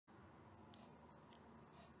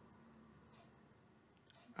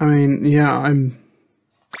I mean, yeah, I'm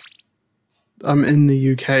in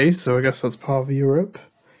the UK, so I guess that's part of Europe.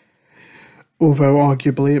 Although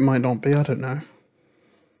arguably it might not be, I don't know.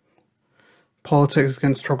 Politics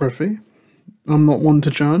against geography. I'm not one to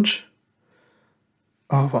judge.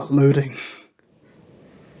 Oh, but loading.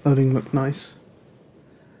 Loading looked nice.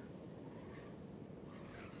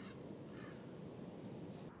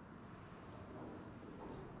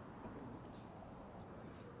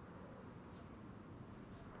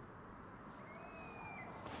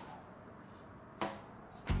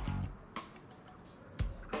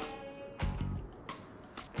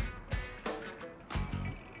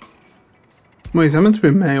 Wait, is that meant to be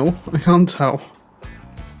a male? I can't tell.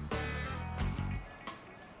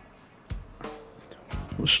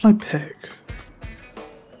 What should I pick?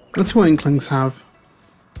 Let's see what inklings have.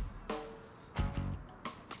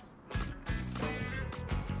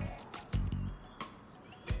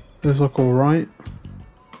 Those look alright.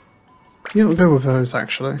 Yeah, we'll go with those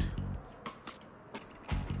actually.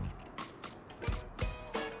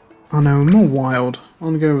 Oh no, more wild. I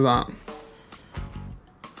want to go with that.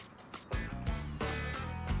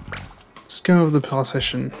 Let's go with the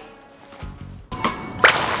politician.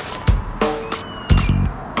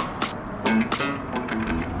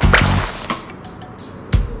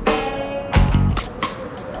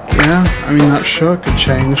 Yeah, I mean that sure could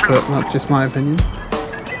change, but that's just my opinion.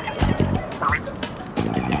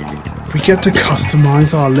 We get to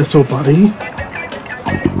customize our little buddy?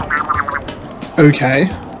 Okay.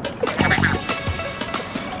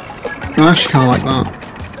 I actually kind of like that.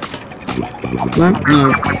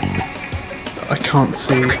 No. I can't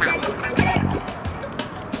see.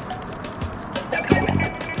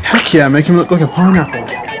 Heck yeah, make him look like a pineapple.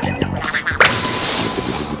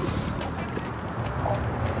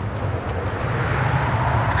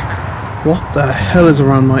 What the hell is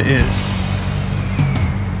around my ears?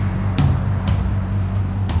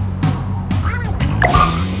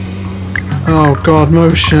 Oh god,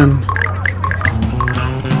 motion.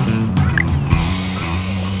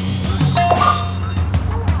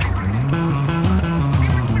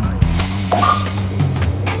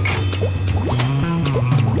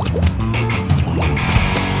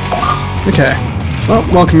 Okay. Well,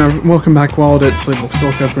 welcome back, Wild. It's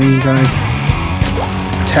Sleepwalkstalker, bringing you guys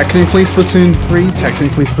technically Splatoon 3,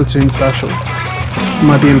 technically Splatoon Special.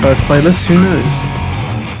 Might be in both playlists, who knows?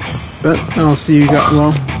 But I'll see you guys.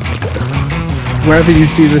 Well, wherever you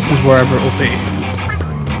see this is wherever it will be.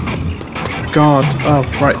 God, oh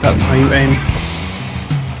right, that's how you aim.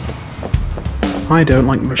 I don't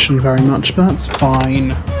like motion very much, but that's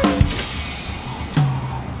fine.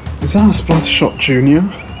 Is that a Splatshot Junior?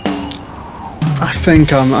 I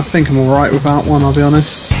think I'm alright with that one, I'll be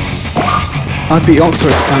honest. I beat Octo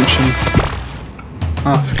expansion.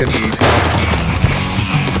 Ah, for goodness sake.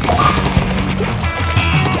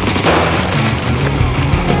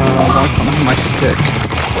 Why can't I have my stick?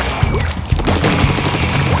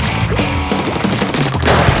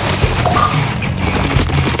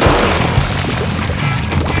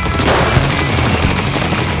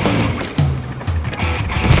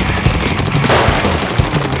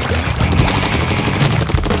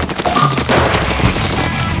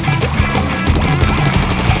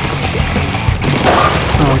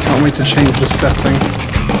 Wait to change the setting.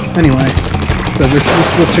 Anyway, so this is the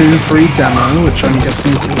Splatoon 3 demo, which I'm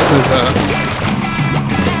guessing is also the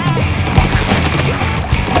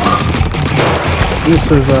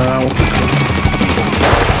what's it called?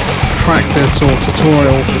 Practice or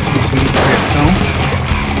tutorial for Splatoon 3 itself.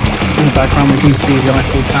 In the background we can see the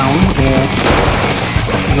Eiffel Tower, or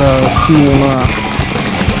the smaller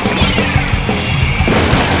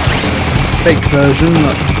fake version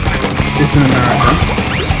that is in America.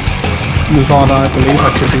 Nevada, I believe, I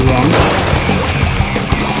could be wrong.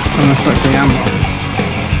 I most likely am wrong.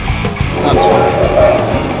 That's fine.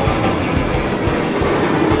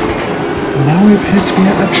 And now we appear to be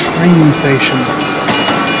at a train station.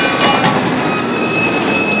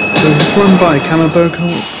 So is this run by Kamaboko?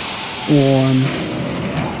 Or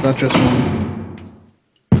is that just one?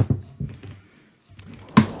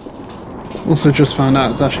 Also just found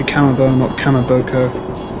out it's actually Kamabo, not Kamaboko.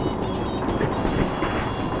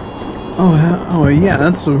 Oh yeah,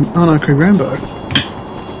 that's an Anarchy Rainbow.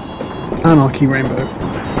 Anarchy Rainbow.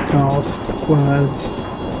 God, words.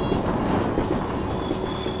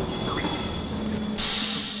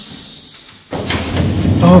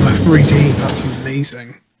 Oh, the 3D, that's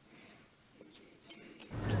amazing.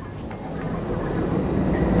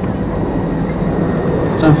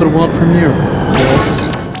 It's time for the world premiere, of course.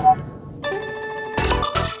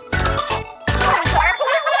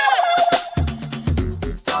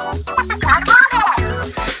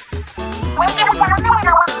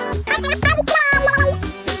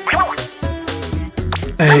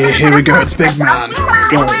 Hey, here we go, it's Big Man. Let's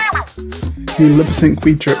go. You lip sync,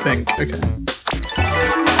 we drip ink. Okay.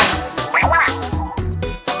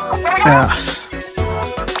 Yeah.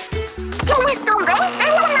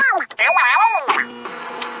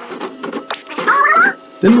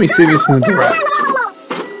 Didn't we see this in the direct?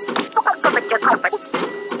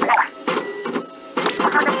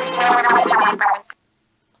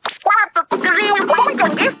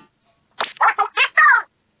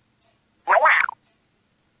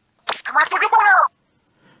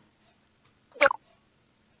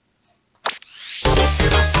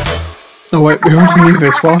 Oh wait, we already knew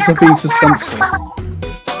this. Why was I being suspenseful?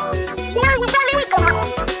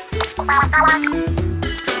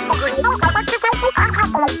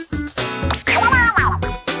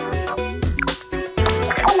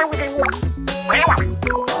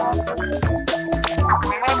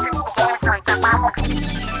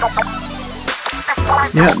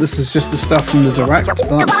 Yeah, this is just the stuff from the direct,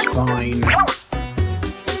 but that's fine.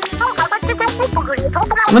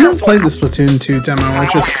 I never played the Splatoon 2 demo, I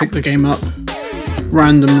just picked the game up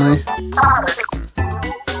randomly.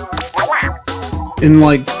 In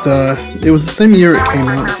like it was the same year it came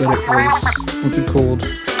out, but it was, what's it called?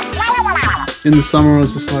 In the summer I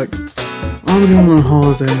was just like, I'm going on a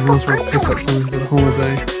holiday, I might as well pick up something for the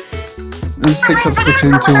holiday. And just picked up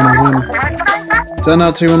Splatoon 2 on a whim. Turned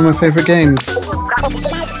out to be one of my favourite games.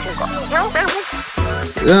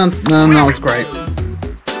 Yeah, no, that was great.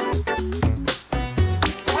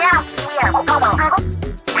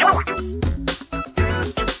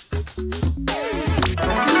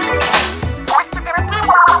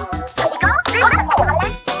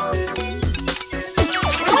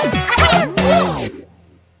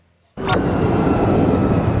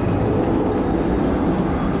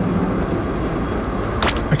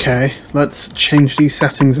 Okay, let's change these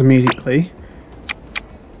settings immediately.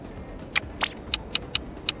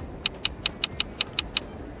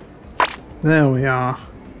 There we are.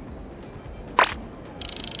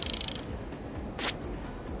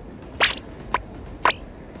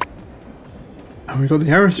 And we got the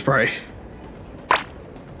aerospray.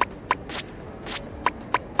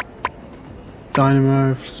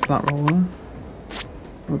 Dynamo, splat roller,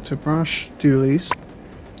 octobrush, dualies,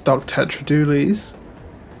 dark tetra dualies,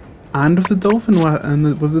 and with the dolphin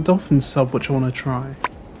with the dolphin sub, which I want to try.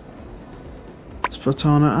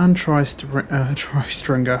 Splatana and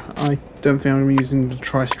tri-stringer. I don't think I'm using the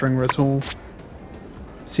tri-stringer at all.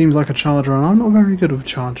 Seems like a charger, and I'm not very good with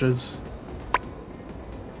chargers.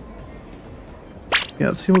 Yeah,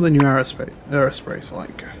 let's see what the new aerospray is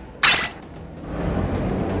like.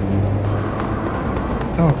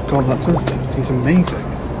 Oh god, that sensitivity is amazing.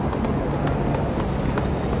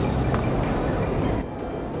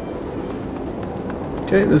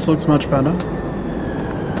 Okay, this looks much better.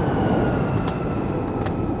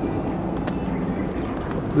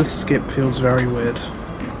 This skip feels very weird.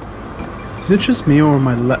 Is it just me, or am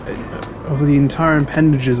are the entire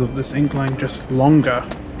appendages of this inkling just longer?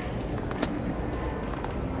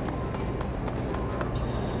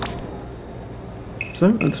 So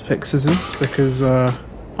let's pick scissors, because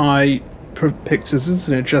I picked scissors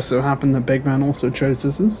and it just so happened that Big Man also chose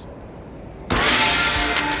scissors.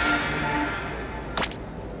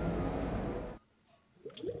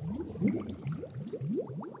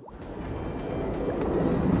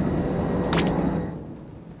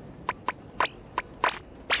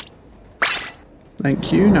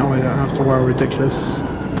 Thank you, now I don't have to wear a ridiculous,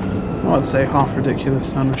 well, I'd say half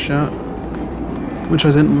ridiculous Santa shirt, which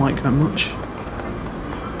I didn't like that much.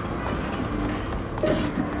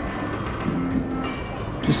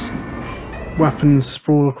 Just weapons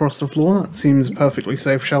sprawl across the floor, that seems perfectly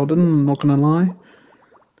safe, Sheldon, I'm not gonna lie.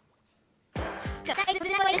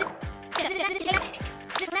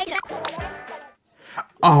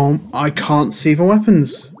 Oh, I can't see the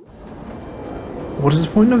weapons. What is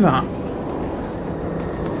the point of that?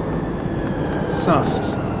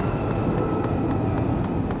 Sus.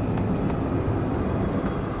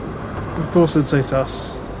 Of course it'd say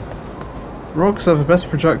sus. Rocks are the best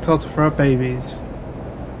projectile to throw at babies.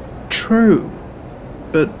 True.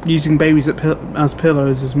 But using babies as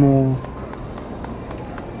pillows is more...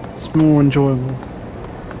 it's more enjoyable.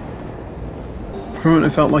 For a moment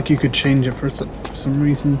it felt like you could change it for some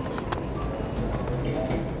reason.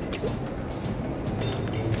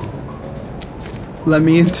 Let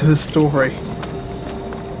me into the story.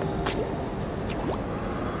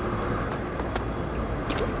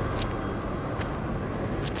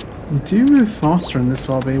 You do move faster in this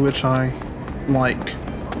lobby, which I like.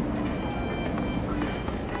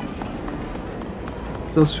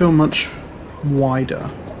 It does feel much wider.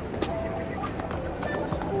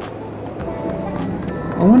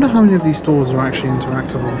 I wonder how many of these doors are actually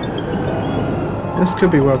interactable. This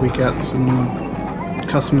could be where we get some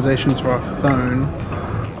customizations for our phone,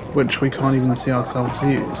 which we can't even see ourselves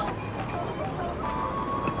use.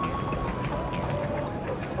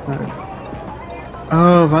 No.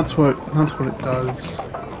 Oh, that's what it does.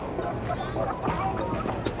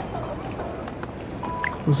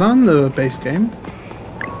 Was that in the base game?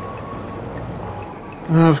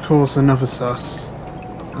 Of course, another sus.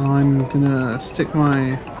 I'm gonna stick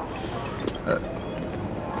my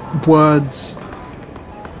words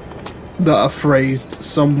that are phrased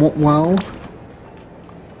somewhat well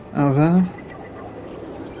out there.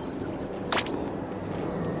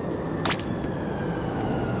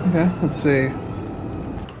 Okay, let's see.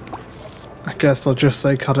 I guess I'll just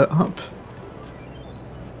say cut it up.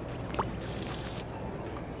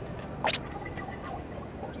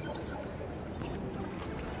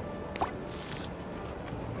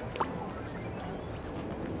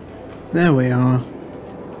 There we are.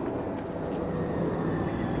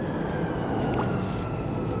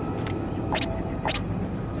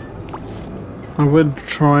 I would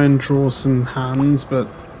try and draw some hands, but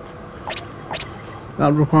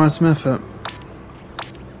that requires some effort.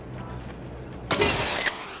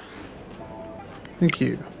 Thank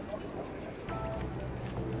you.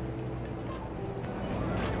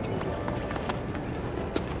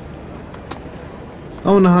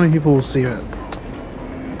 I wonder how many people will see it.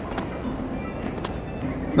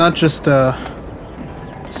 That's just a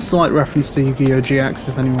slight reference to Yu-Gi-Oh! GX,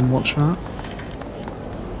 if anyone watched that.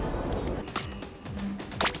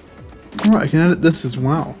 Alright, I can edit this as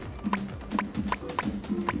well.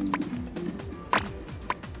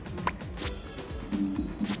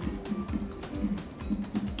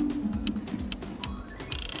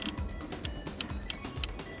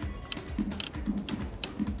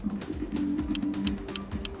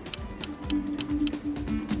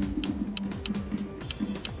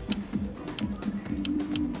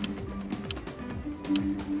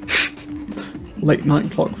 Late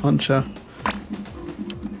night clock puncher.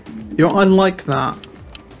 You know, I like that.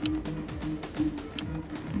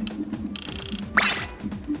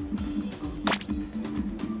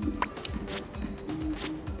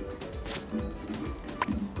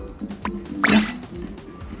 Yeah.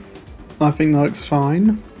 I think that looks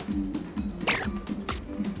fine.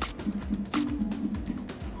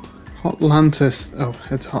 Hotlantis. Oh,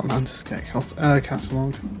 it's Hotlantis cake.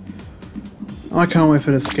 Catalog. I can't wait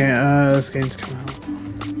for this game to come out.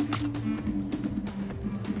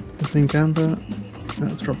 Opening Gambit.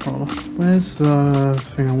 Let's drop roller. Where's the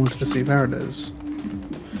thing I wanted to see? There it is.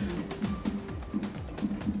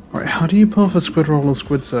 Alright, how do you pull off a squid roll or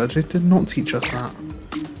squid surge? It did not teach us that.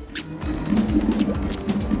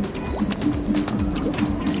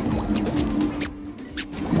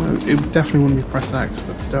 No, it definitely wouldn't be press X,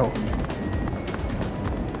 but still.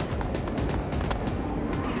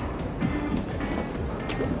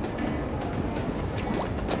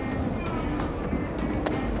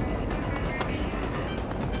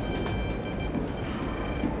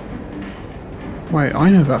 Wait, I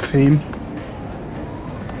know that theme.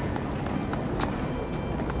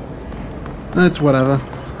 It's whatever.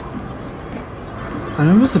 I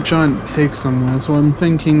know there's a giant pig somewhere, so I'm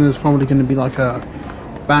thinking there's probably going to be like a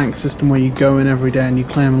bank system where you go in every day and you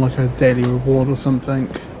claim like a daily reward or something.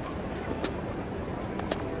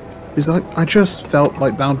 Because I just felt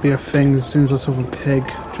like that would be a thing as soon as I saw a pig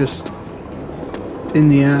just in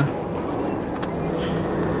the air.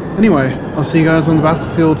 Anyway, I'll see you guys on the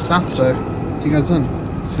battlefield Saturday. See you guys then.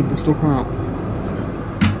 Stalker out.